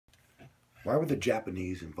Why were the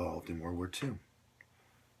Japanese involved in World War II?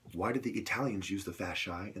 Why did the Italians use the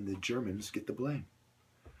fasci and the Germans get the blame?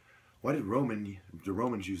 Why did the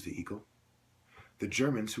Romans use the eagle? The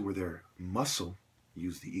Germans, who were their muscle,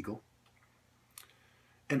 used the eagle.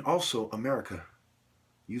 And also America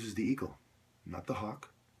uses the eagle, not the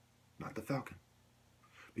hawk, not the falcon,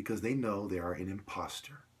 because they know they are an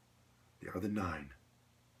imposter. They are the nine.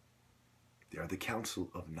 They are the council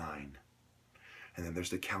of nine. And then there's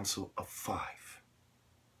the council of five.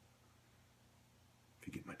 If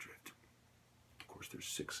you get my drift. Of course, there's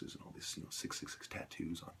sixes and all this, 666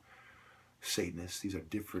 tattoos on Satanists. These are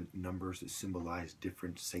different numbers that symbolize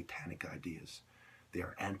different satanic ideas. They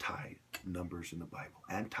are anti-numbers in the Bible,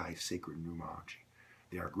 anti-sacred numerology.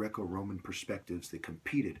 They are Greco-Roman perspectives that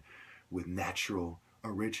competed with natural,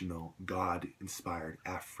 original, God-inspired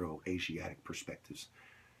Afro-Asiatic perspectives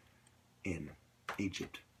in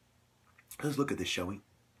Egypt. Let's look at this, shall we?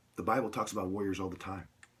 The Bible talks about warriors all the time.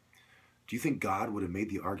 Do you think God would have made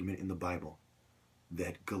the argument in the Bible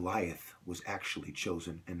that Goliath was actually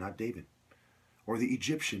chosen and not David? Or the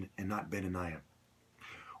Egyptian and not Benaniah?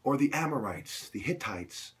 Or the Amorites, the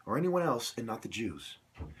Hittites, or anyone else and not the Jews?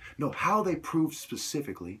 No, how they proved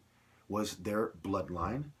specifically was their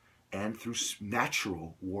bloodline and through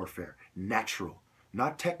natural warfare. Natural.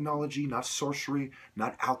 Not technology, not sorcery,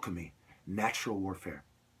 not alchemy. Natural warfare.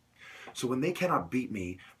 So when they cannot beat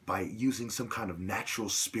me by using some kind of natural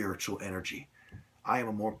spiritual energy, I am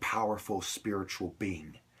a more powerful spiritual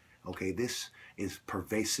being. Okay, this is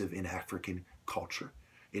pervasive in African culture.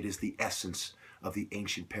 It is the essence of the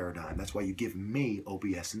ancient paradigm. That's why you give me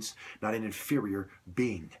obeisance, not an inferior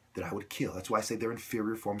being that I would kill. That's why I say they're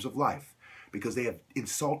inferior forms of life, because they have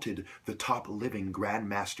insulted the top living Grand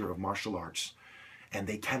Master of martial arts, and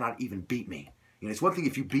they cannot even beat me. You know, it's one thing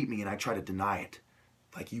if you beat me and I try to deny it,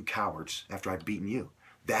 like you cowards, after I've beaten you.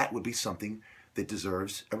 That would be something that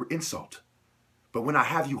deserves an insult. But when I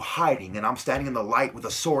have you hiding and I'm standing in the light with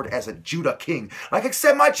a sword as a Judah king, like,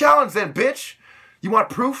 accept my challenge then, bitch. You want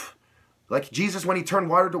proof? Like Jesus when he turned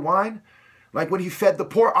water to wine? Like when he fed the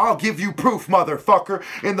poor? I'll give you proof, motherfucker.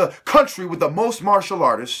 In the country with the most martial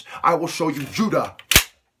artists, I will show you Judah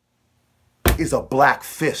is a black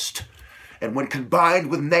fist. And when combined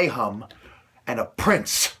with Nahum and a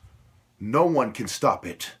prince, no one can stop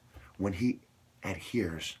it when he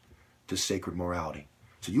adheres to sacred morality.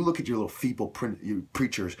 So you look at your little feeble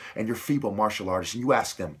preachers and your feeble martial artists and you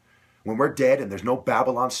ask them, when we're dead and there's no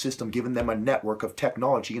Babylon system giving them a network of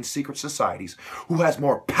technology and secret societies, who has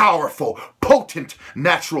more powerful, potent,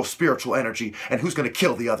 natural spiritual energy and who's going to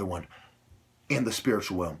kill the other one in the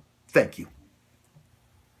spiritual realm? Thank you.